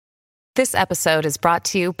This episode is brought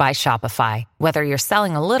to you by Shopify. Whether you're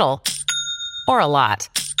selling a little or a lot,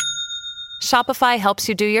 Shopify helps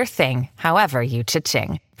you do your thing, however you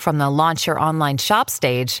cha-ching. From the launch your online shop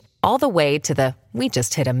stage, all the way to the we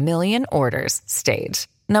just hit 1 million orders stage.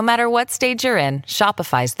 No matter what stage you're in,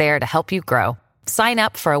 Shopify's there to help you grow. Sign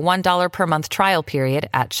up for a $1 per month trial period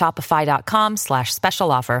at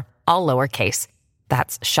shopify.com/special offer, all lowercase.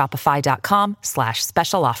 That's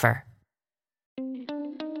shopify.com/special offer.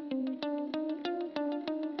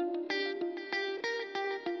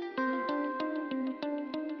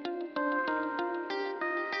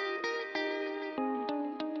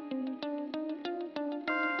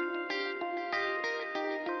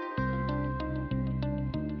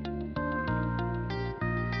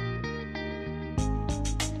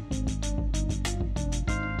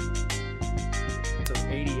 Episode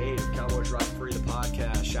 88 of Cowboys Ride Free, the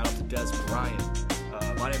podcast. Shout out to Des Bryant.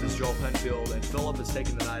 My name is Joel Penfield, and Philip is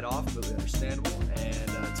taking the night off, completely understandable.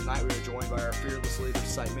 And tonight we are joined by our fearless leader,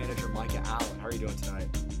 site manager, Micah Allen. How are you doing tonight?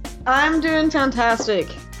 I'm doing fantastic.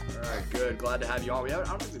 All right, good. Glad to have you on. I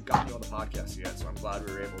don't think we've gotten you on the podcast yet, so I'm glad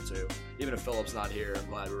we were able to. Even if Philip's not here, I'm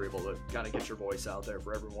glad we were able to kind of get your voice out there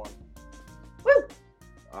for everyone. Woo!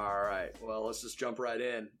 All right, well, let's just jump right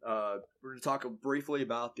in. We're going to talk briefly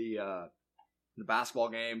about the basketball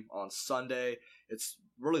game on Sunday. It's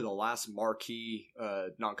really the last marquee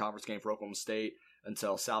non-conference game for Oklahoma State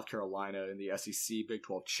until South Carolina in the SEC Big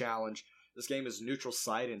 12 Challenge. This game is neutral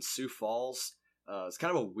site in Sioux Falls. It's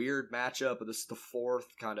kind of a weird matchup, but this is the fourth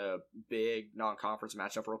kind of big non-conference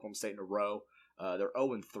matchup for Oklahoma State in a row. They're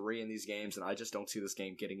 0-3 in these games, and I just don't see this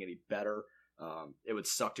game getting any better. It would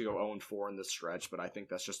suck to go 0-4 in this stretch, but I think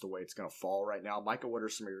that's just the way it's going to fall right now. Micah, what are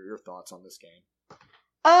some of your thoughts on this game?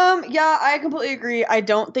 Yeah, I completely agree. I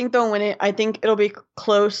don't think they'll win it. I think it'll be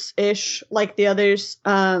close-ish like the others.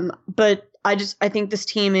 But I think this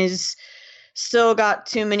team is still got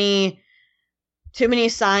too many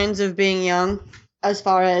signs of being young as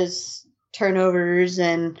far as turnovers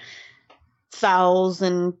and fouls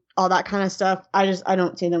and all that kind of stuff. I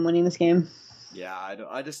don't see them winning this game. Yeah,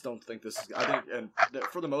 I just don't think this is. I think, and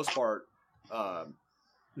for the most part,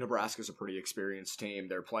 Nebraska's a pretty experienced team.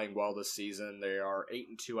 They're playing well this season. They are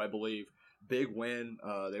 8-2, I believe. Big win.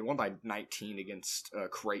 They won by 19 against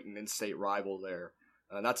Creighton, in-state rival there.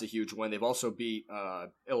 That's a huge win. They've also beat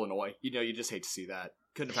Illinois. You just hate to see that.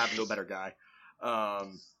 Couldn't have happened to a better guy.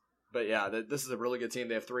 But yeah, this is a really good team.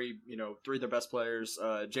 They have three of their best players: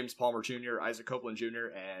 James Palmer Jr., Isaac Copeland Jr.,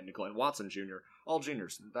 and Glenn Watson Jr. All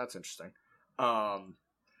juniors. That's interesting.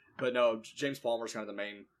 But no, James Palmer's kind of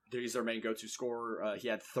he's their main go-to scorer. He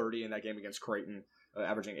had 30 in that game against Creighton,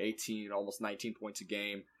 averaging 18, almost 19 points a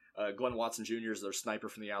game. Glenn Watson Jr. is their sniper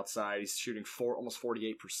from the outside. He's shooting almost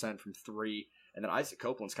 48% from three. And then Isaac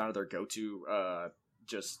Copeland's kind of their go-to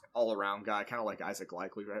just all-around guy, kind of like Isaac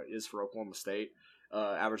Likely is for Oklahoma State,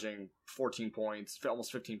 averaging 14 points,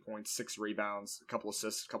 almost 15 points, 6 rebounds, a couple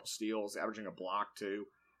assists, a couple steals, averaging a block too,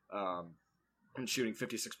 and shooting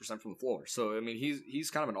 56% from the floor. So, I mean,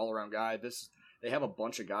 he's kind of an all-around guy. They have a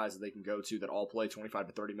bunch of guys that they can go to that all play 25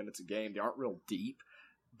 to 30 minutes a game. They aren't real deep,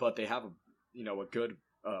 but they have a good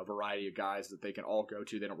variety of guys that they can all go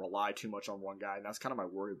to. They don't rely too much on one guy, and that's kind of my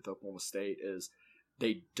worry with Oklahoma State is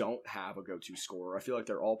they don't have a go-to scorer. I feel like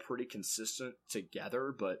they're all pretty consistent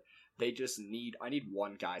together, but I need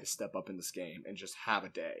one guy to step up in this game and just have a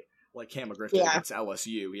day. Like Cam McGriff did against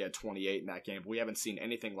LSU. He had 28 in that game, but we haven't seen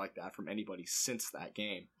anything like that from anybody since that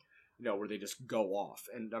game. Where they just go off.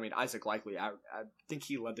 And, I mean, Isaac Likely, I think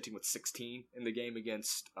he led the team with 16 in the game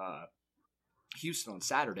against Houston on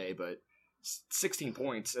Saturday, but 16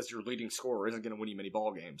 points as your leading scorer isn't going to win you many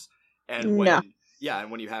ball games. And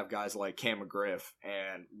when you have guys like Cam McGriff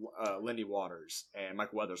and Lindy Waters and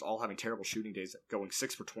Mike Weathers all having terrible shooting days, going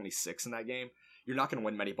 6 for 26 in that game, you're not going to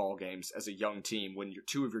win many ball games as a young team when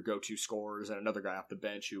two of your go-to scorers and another guy off the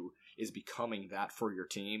bench who is becoming that for your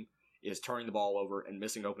team is turning the ball over and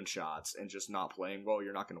missing open shots and just not playing well.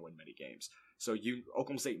 You're not going to win many games. So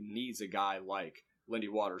Oklahoma State needs a guy like Lindy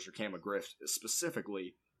Waters or Cam McGriff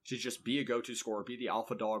specifically to just be a go-to scorer, be the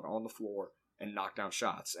alpha dog on the floor, and knock down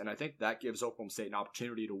shots. And I think that gives Oklahoma State an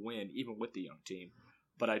opportunity to win, even with the young team.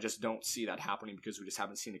 But I just don't see that happening because we just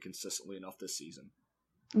haven't seen it consistently enough this season.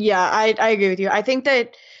 Yeah, I agree with you. I think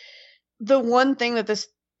that the one thing that this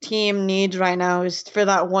team needs right now is for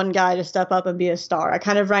that one guy to step up and be a star. I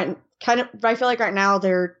feel like right now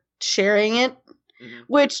they're sharing it,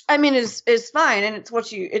 which I mean is fine, and it's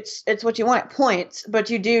what you want at points. But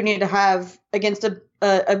you do need to have against a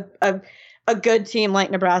good team like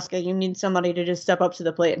Nebraska. You need somebody to just step up to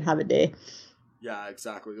the plate and have a day. Yeah,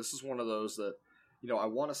 exactly. This is one of those that I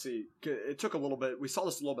want to see. It took a little bit. We saw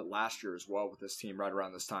this a little bit last year as well with this team right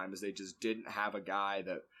around this time, as they just didn't have a guy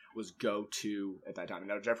that was go-to at that time.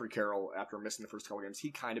 Jeffrey Carroll, after missing the first couple games,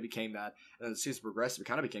 he kind of became that. And then the season progressed, it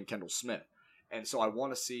kind of became Kendall Smith. And so I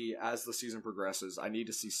want to see, as the season progresses, I need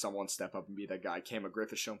to see someone step up and be that guy. Cam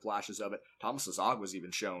McGriff has shown flashes of it. Thomas Azagwa's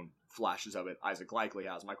even shown flashes of it. Isaac Likely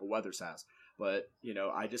has. Michael Weathers has. But,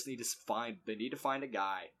 I just need to find a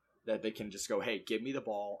guy that they can just go, hey, give me the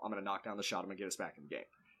ball. I'm going to knock down the shot. I'm going to get us back in the game.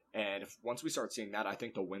 And once we start seeing that, I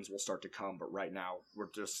think the wins will start to come. But right now,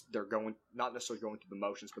 they're going, not necessarily going through the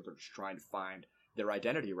motions, but they're just trying to find their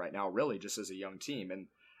identity right now, really, just as a young team. And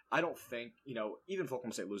I don't think, even if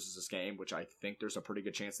Oklahoma State loses this game, which I think there's a pretty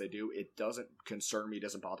good chance they do, it doesn't concern me,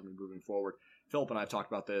 doesn't bother me moving forward. Philip and I have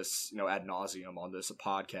talked about this, ad nauseum on this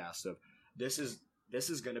podcast of this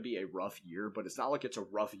is going to be a rough year, but it's not like it's a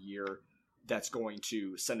rough year that's going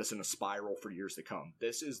to send us in a spiral for years to come.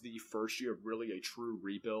 This is the first year of really a true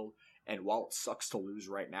rebuild, and while it sucks to lose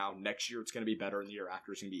right now, next year it's going to be better, and the year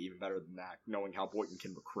after it's going to be even better than that, knowing how Boynton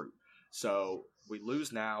can recruit. So we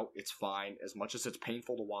lose now, it's fine. As much as it's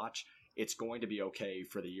painful to watch, it's going to be okay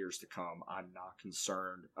for the years to come. I'm not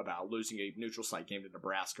concerned about losing a neutral site game to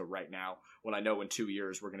Nebraska right now when I know in 2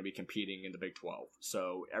 years we're going to be competing in the Big 12.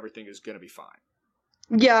 So everything is going to be fine.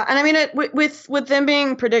 Yeah, and I mean, with them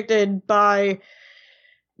being predicted by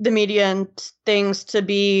the media and things to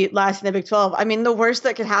be last in the Big 12, I mean, the worst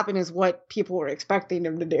that could happen is what people were expecting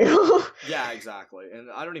them to do. Yeah, exactly. And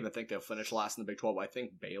I don't even think they'll finish last in the Big 12. I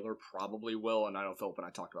think Baylor probably will, and I know Philip and I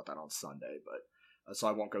talked about that on Sunday, but so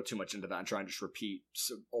I won't go too much into that and try and just repeat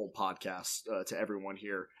some old podcasts to everyone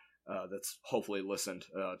here that's hopefully listened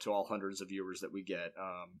to all hundreds of viewers that we get.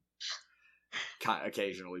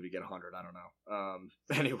 Occasionally we get 100, I don't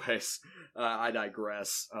know. Anyways, I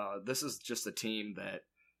digress. This is just a team that,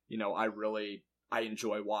 I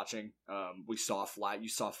enjoy watching. You saw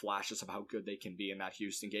flashes of how good they can be in that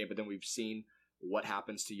Houston game, but then we've seen what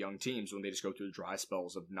happens to young teams when they just go through dry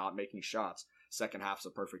spells of not making shots. Second half's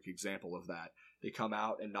a perfect example of that. They come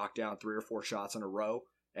out and knock down 3 or 4 shots in a row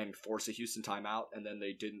and force a Houston timeout, and then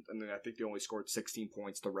they didn't, and then I think they only scored 16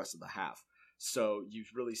 points the rest of the half. So you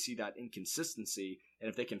really see that inconsistency, and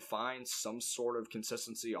if they can find some sort of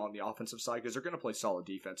consistency on the offensive side, because they're going to play solid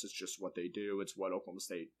defense, it's just what they do, it's what Oklahoma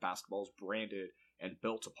State basketball is branded and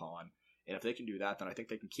built upon, and if they can do that, then I think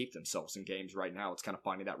they can keep themselves in games. Right now, it's kind of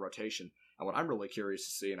finding that rotation, and what I'm really curious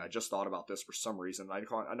to see, and I just thought about this for some reason, I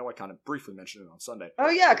know I kind of briefly mentioned it on Sunday.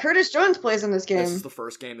 Oh yeah, Curtis Jones plays in this game. This is the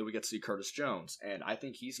first game that we get to see Curtis Jones, and I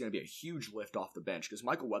think he's going to be a huge lift off the bench, because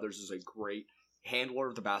Michael Weathers is a great handler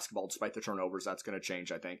of the basketball despite the turnovers. That's going to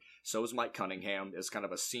change, I think. So is Mike Cunningham, is kind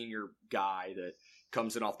of a senior guy that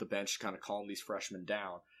comes in off the bench to kind of calm these freshmen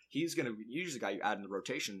down. He's going to be usually the guy you add in the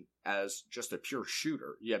rotation as just a pure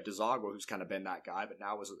shooter. You have Desagua, who's kind of been that guy, but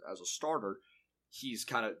now as a starter, he's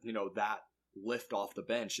kind of, that lift off the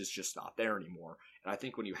bench is just not there anymore. And I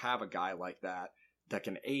think when you have a guy like that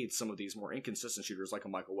can aid some of these more inconsistent shooters like a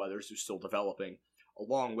Michael Weathers who's still developing,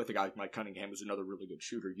 along with a guy like Mike Cunningham, who's another really good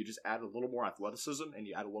shooter, you just add a little more athleticism and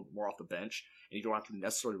you add a little more off the bench, and you don't have to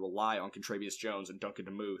necessarily rely on Contravius Jones and Duncan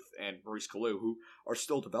DeMuth and Maurice Kalou, who are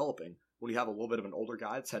still developing. When you have a little bit of an older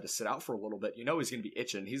guy that's had to sit out for a little bit, he's going to be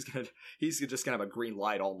itching. He's just going to have a green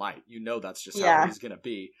light all night. That's just how he's going to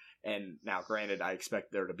be. And now, granted, I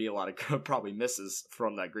expect there to be a lot of probably misses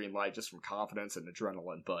from that green light, just from confidence and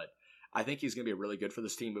adrenaline, but I think he's going to be really good for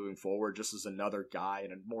this team moving forward, just as another guy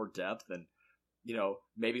and more depth, and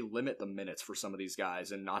maybe limit the minutes for some of these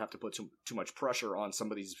guys and not have to put too much pressure on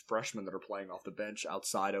some of these freshmen that are playing off the bench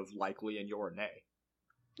outside of Likely and Yorane.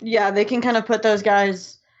 Yeah, they can kind of put those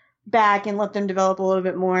guys back and let them develop a little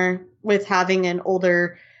bit more with having an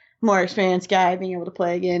older, more experienced guy being able to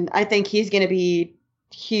play again. I think he's going to be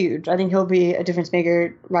huge. I think he'll be a difference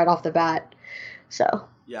maker right off the bat. So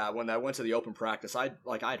yeah, when I went to the open practice, I'd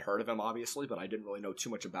heard of him, obviously, but I didn't really know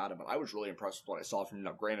too much about him. But I was really impressed with what I saw from him.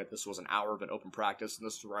 Now, granted, this was an hour of an open practice, and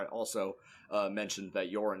this is where I also mentioned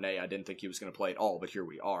that Yorane, I didn't think he was going to play at all, but here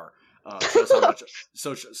we are. Shows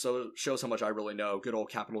how much I really know. Good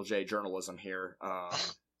old capital J journalism here.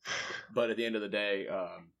 But at the end of the day,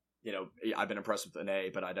 I've been impressed with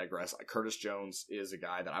Ane, but I digress. Curtis Jones is a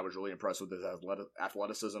guy that I was really impressed with his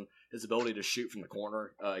athleticism, his ability to shoot from the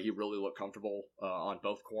corner. He really looked comfortable on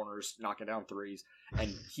both corners, knocking down threes,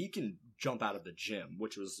 and he can jump out of the gym,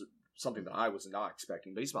 which was something that I was not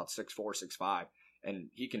expecting. But he's about 6'4", 6'5", and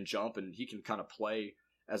he can jump and he can kind of play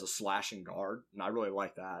as a slashing guard, and I really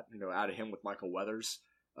like that. Out of him with Michael Weathers,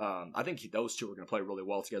 I think those two are going to play really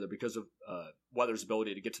well together because of Weather's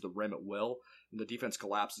ability to get to the rim at will. When the defense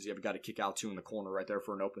collapses, you have a guy to kick out to in the corner right there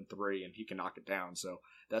for an open three, and he can knock it down. So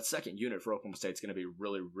that second unit for Oklahoma State is going to be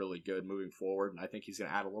really, really good moving forward, and I think he's going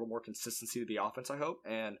to add a little more consistency to the offense, I hope.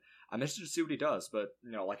 And I'm interested to see what he does, but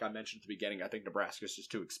like I mentioned at the beginning, I think Nebraska's just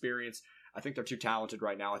too experienced. I think they're too talented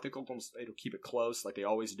right now. I think Oklahoma State will keep it close like they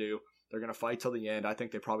always do. They're going to fight till the end. I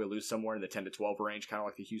think they probably lose somewhere in the 10-12 range, kind of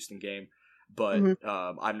like the Houston game. But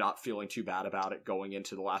I'm not feeling too bad about it going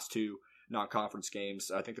into the last two non-conference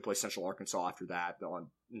games. I think they play Central Arkansas after that on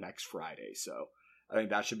next Friday. So I think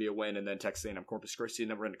that should be a win. And then Texas A&M Corpus Christi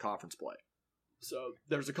never into conference play. So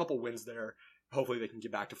there's a couple wins there. Hopefully they can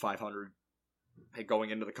get back to 500 going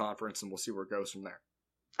into the conference, and we'll see where it goes from there.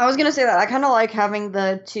 I was going to say that. I kind of like having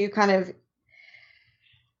the two kind of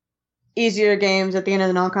easier games at the end of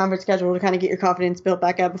the non-conference schedule to kind of get your confidence built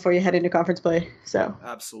back up before you head into conference play. So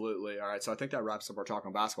absolutely. All right, so I think that wraps up our talk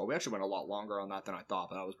on basketball. We actually went a lot longer on that than I thought,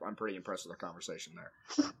 but I'm pretty impressed with our conversation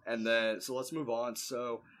there. And then so let's move on.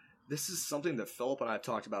 So this is something that Philip and I have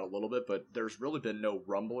talked about a little bit, but there's really been no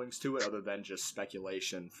rumblings to it other than just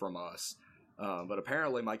speculation from us. But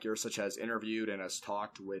apparently Mike Yurcich has interviewed and has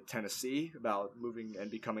talked with Tennessee about moving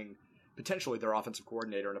and becoming potentially their offensive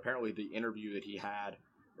coordinator, and apparently the interview that he had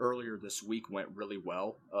earlier this week went really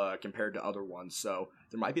well compared to other ones, so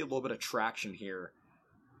there might be a little bit of traction here.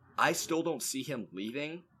 I still don't see him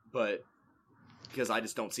leaving, but because I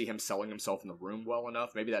just don't see him selling himself in the room well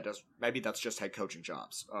enough. Maybe that's just head coaching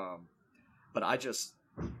jobs. But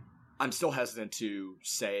I'm still hesitant to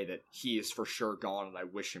say that he is for sure gone, and I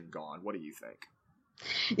wish him gone. What do you think?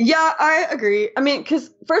 Yeah, I agree. I mean, because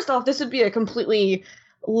first off, this would be a completely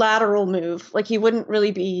lateral move. Like, he wouldn't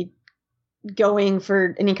really be going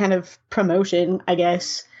for any kind of promotion, I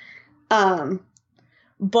guess.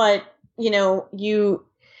 But, you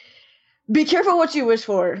be careful what you wish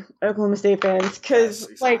for, Oklahoma State fans, because, yes,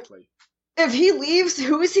 exactly. Like, if he leaves,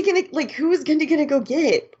 who is he gonna go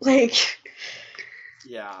get? Like,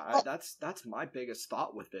 yeah, that's my biggest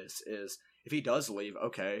thought with this is if he does leave,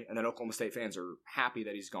 okay, and then Oklahoma State fans are happy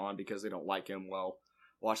that he's gone because they don't like him, well,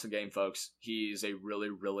 watch the game, folks. He's a really,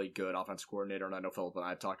 really good offensive coordinator, and I know Philip and I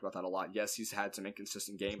have talked about that a lot. Yes, he's had some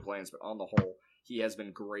inconsistent game plans, but on the whole, he has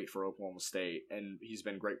been great for Oklahoma State, and he's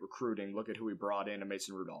been great recruiting. Look at who he brought in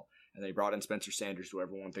Mason Rudolph, and they brought in Spencer Sanders, who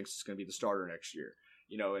everyone thinks is going to be the starter next year.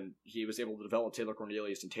 And he was able to develop Taylor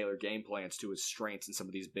Cornelius and tailor game plans to his strengths in some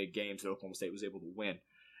of these big games that Oklahoma State was able to win.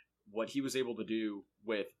 What he was able to do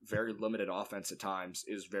with very limited offense at times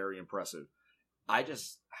is very impressive. I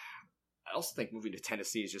also think moving to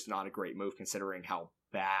Tennessee is just not a great move considering how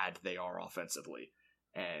bad they are offensively.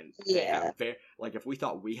 And yeah, like if we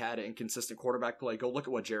thought we had inconsistent quarterback play, go look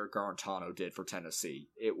at what Jared Garantano did for Tennessee.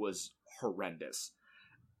 It was horrendous.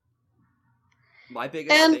 My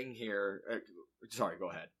biggest thing here, sorry, go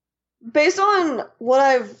ahead. Based on what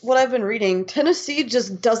I've been reading, Tennessee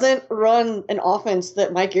just doesn't run an offense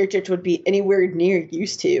that Mike Yurcich would be anywhere near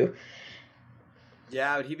used to.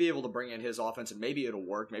 Yeah, would he be able to bring in his offense, and maybe it'll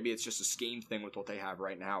work. Maybe it's just a scheme thing with what they have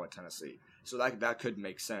right now at Tennessee. So that could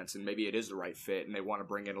make sense, and maybe it is the right fit, and they want to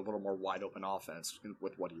bring in a little more wide-open offense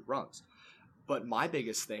with what he runs. But my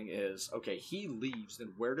biggest thing is, okay, he leaves,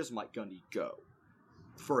 then where does Mike Gundy go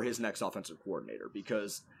for his next offensive coordinator?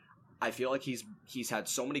 Because I feel like he's had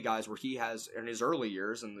so many guys where he has, in his early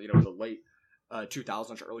years, and the late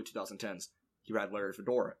 2000s, early 2010s, he had Larry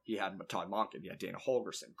Fedora. He had Todd Monken. He had Dana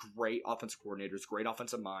Holgorsen. Great offensive coordinators, great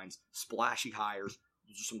offensive minds, splashy hires.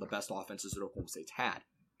 Those are some of the best offenses that Oklahoma State's had.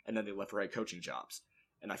 And then they left for head coaching jobs.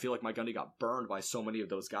 And I feel like Mike Gundy got burned by so many of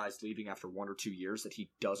those guys leaving after 1 or 2 years that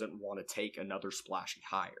he doesn't want to take another splashy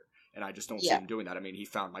hire. And I just don't see him doing that. I mean, he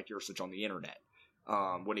found Mike Yurcich on the internet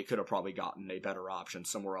when he could have probably gotten a better option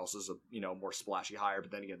somewhere else as a more splashy hire.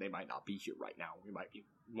 But then again, they might not be here right now. We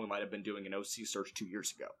might have been doing an OC search 2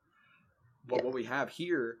 years ago. But what we have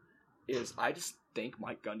here is I just think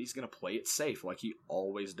Mike Gundy's going to play it safe like he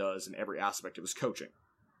always does in every aspect of his coaching.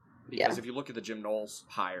 Because if you look at the Jim Knowles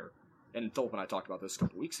hire, and Philip and I talked about this a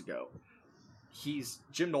couple weeks ago,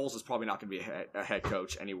 Jim Knowles is probably not going to be a head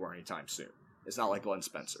coach anywhere anytime soon. It's not like Glenn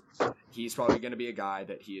Spencer. He's probably going to be a guy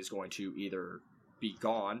that he is going to either be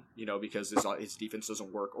gone, because his defense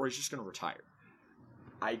doesn't work, or he's just going to retire.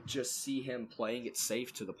 I just see him playing it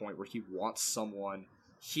safe to the point where he wants someone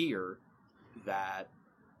here that,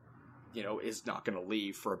 is not going to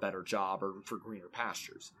leave for a better job or for greener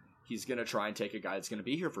pastures. He's going to try and take a guy that's going to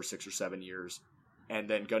be here for 6 or 7 years, and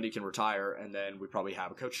then Gundy can retire, and then we probably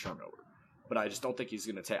have a coach turnover. But I just don't think he's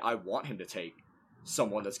going to I want him to take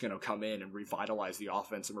someone that's going to come in and revitalize the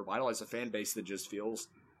offense and revitalize a fan base that just feels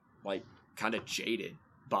like kind of jaded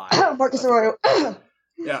by Marcus Arroyo.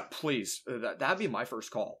 Yeah, please. That'd be my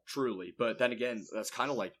first call, truly. But then again, that's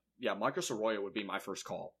kind of like, yeah, Marcus Arroyo would be my first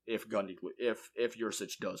call if Gundy, if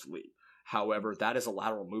Yurcich does leave. However, that is a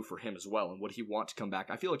lateral move for him as well. And would he want to come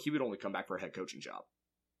back? I feel like he would only come back for a head coaching job.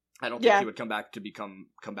 I don't think he would come back to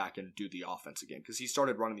come back and do the offense again, because he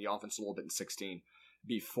started running the offense a little bit in 2016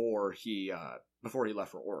 before he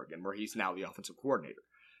left for Oregon, where he's now the offensive coordinator.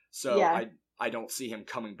 So I don't see him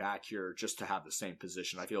coming back here just to have the same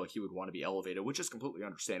position. I feel like he would want to be elevated, which is completely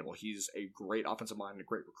understandable. He's a great offensive mind and a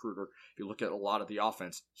great recruiter. If you look at a lot of the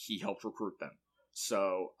offense, he helped recruit them.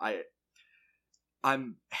 So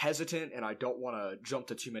I'm hesitant, and I don't want to jump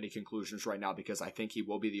to too many conclusions right now, because I think he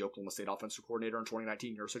will be the Oklahoma State offensive coordinator in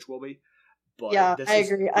 2019. Yurcich will be. But yeah, I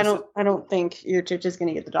agree. I don't think Yurcich is going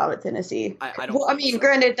to get the job at Tennessee. I don't. Well, I mean,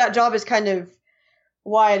 granted, that job is kind of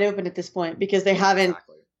wide open at this point, because they haven't.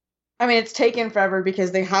 Exactly. I mean, it's taken forever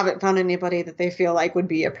because they haven't found anybody that they feel like would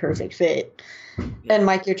be a perfect fit, and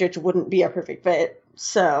Mike Yurcich wouldn't be a perfect fit.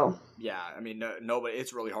 So. Yeah, I mean, nobody.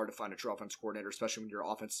 It's really hard to find a true offense coordinator, especially when your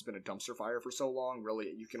offense has been a dumpster fire for so long.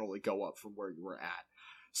 Really, you can only go up from where you were at.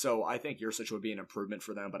 So I think Yurcich would be an improvement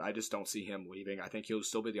for them, but I just don't see him leaving. I think he'll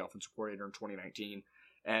still be the offensive coordinator in 2019,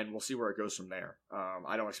 and we'll see where it goes from there.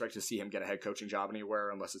 I don't expect to see him get a head coaching job anywhere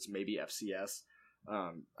unless it's maybe FCS.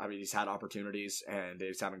 I mean, he's had opportunities and they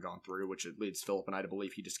just haven't gone through, which leads Philip and I to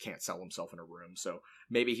believe he just can't sell himself in a room. So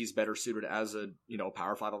maybe he's better suited as a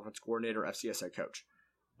Power 5 offense coordinator, FCS head coach.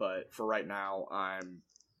 But for right now,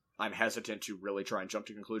 I'm hesitant to really try and jump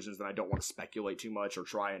to conclusions, and I don't want to speculate too much or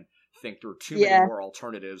try and think through too many more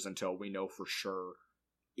alternatives until we know for sure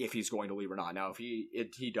if he's going to leave or not. Now, if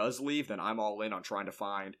he does leave, then I'm all in on trying to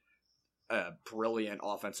find a brilliant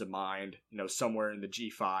offensive mind, somewhere in the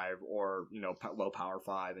G5 or, low Power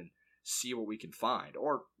 5, and see what we can find.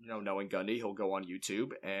 Or, knowing Gundy, he'll go on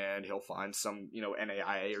YouTube and he'll find some,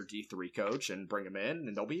 NAIA or D3 coach and bring him in,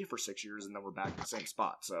 and they'll be here for 6 years, and then we're back in the same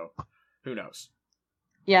spot. So who knows?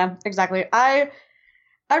 Yeah, exactly. I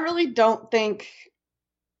really don't think,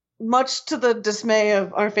 much to the dismay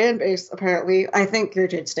of our fan base, apparently, I think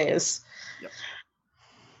Yurcich stays. Yep.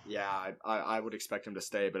 Yeah, I would expect him to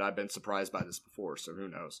stay, but I've been surprised by this before, so who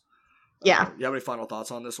knows? Yeah. You have any final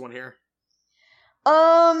thoughts on this one here?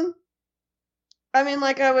 I mean,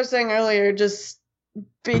 like I was saying earlier, just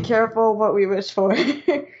be careful what we wish for.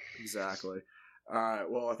 Exactly. All right,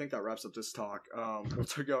 well, I think that wraps up this talk. We'll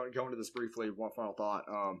go into this briefly. One final thought.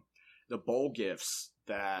 The bowl gifts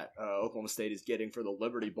that Oklahoma State is getting for the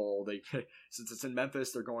Liberty Bowl, since it's in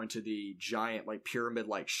Memphis, they're going to the giant pyramid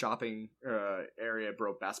shopping area,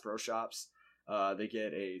 Bass Pro Shops. They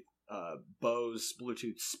get a Bose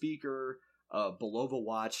Bluetooth speaker, Bulova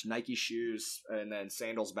watch, Nike shoes, and then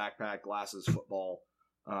sandals, backpack, glasses, football.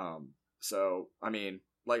 So I mean,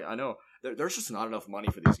 I know there's just not enough money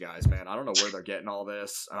for these guys, man. I don't know where they're getting all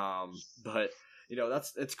this, but.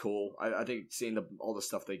 It's cool. I think seeing all the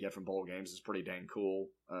stuff they get from bowl games is pretty dang cool.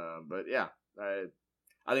 But yeah,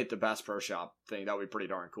 I think the Bass Pro Shop thing, that would be pretty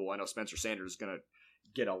darn cool. I know Spencer Sanders is going to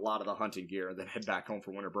get a lot of the hunting gear and then head back home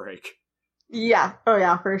for winter break. Yeah. Oh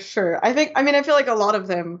yeah, for sure. I feel like a lot of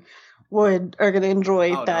them are going to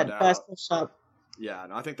enjoy that Bass Pro Shop. Yeah,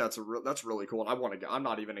 no, I think that's really cool. And I'm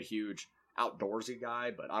not even a huge outdoorsy guy,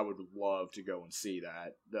 but I would love to go and see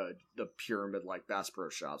that the pyramid Bass Pro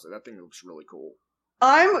Shops. That thing looks really cool.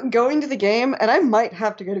 I'm going to the game, and I might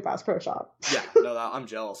have to go to Bass Pro Shop. Yeah, no, I'm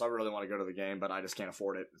jealous. I really want to go to the game, but I just can't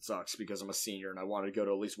afford it. It sucks because I'm a senior, and I wanted to go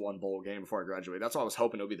to at least one bowl game before I graduate. That's why I was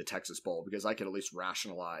hoping it would be the Texas Bowl, because I could at least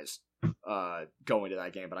rationalize going to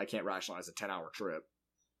that game, but I can't rationalize a 10-hour trip.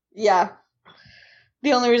 Yeah.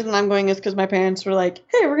 The only reason I'm going is because my parents were like,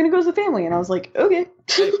 hey, we're going to go as a family. And I was like, okay.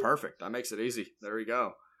 Hey, perfect. That makes it easy. There we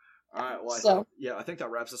go. All right. Well, I think that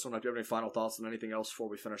wraps this one up. Do you have any final thoughts on anything else before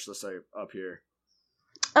we finish this up here?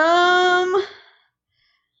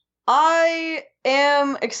 I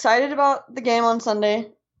am excited about the game on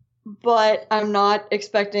Sunday, but I'm not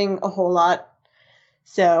expecting a whole lot.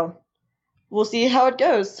 So we'll see how it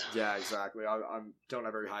goes. Yeah, exactly. I don't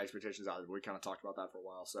have very high expectations either, but we kind of talked about that for a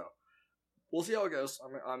while. So we'll see how it goes.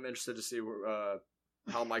 I'm interested to see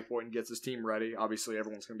how Mike Boynton gets his team ready. Obviously,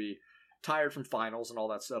 everyone's going to be tired from finals and all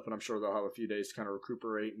that stuff, but I'm sure they'll have a few days to kind of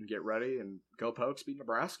recuperate and get ready, and go Pokes, beat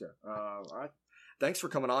Nebraska. All right. Thanks for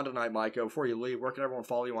coming on tonight, Micah. Before you leave, where can everyone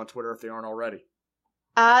follow you on Twitter if they aren't already?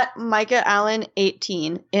 At Micah Allen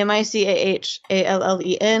 18. MICAHALLEN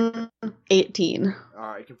 18. All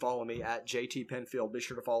right, you can follow me at JT Penfield. Be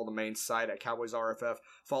sure to follow the main site at Cowboys RFF.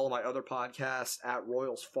 Follow my other podcast at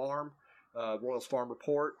Royals Farm. Royals Farm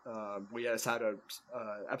Report. We just had a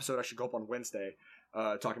episode actually go up on Wednesday,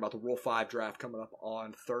 talking about the Rule 5 draft coming up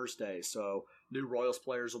on Thursday. So new Royals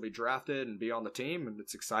players will be drafted and be on the team, and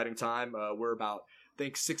it's exciting time. We're about, I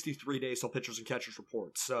think, 63 days till pitchers and catchers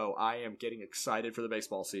report, so I am getting excited for the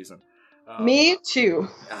baseball season. Me too.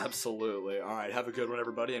 Absolutely. All right, have a good one,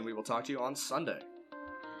 everybody, and we will talk to you on Sunday.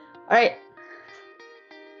 All right.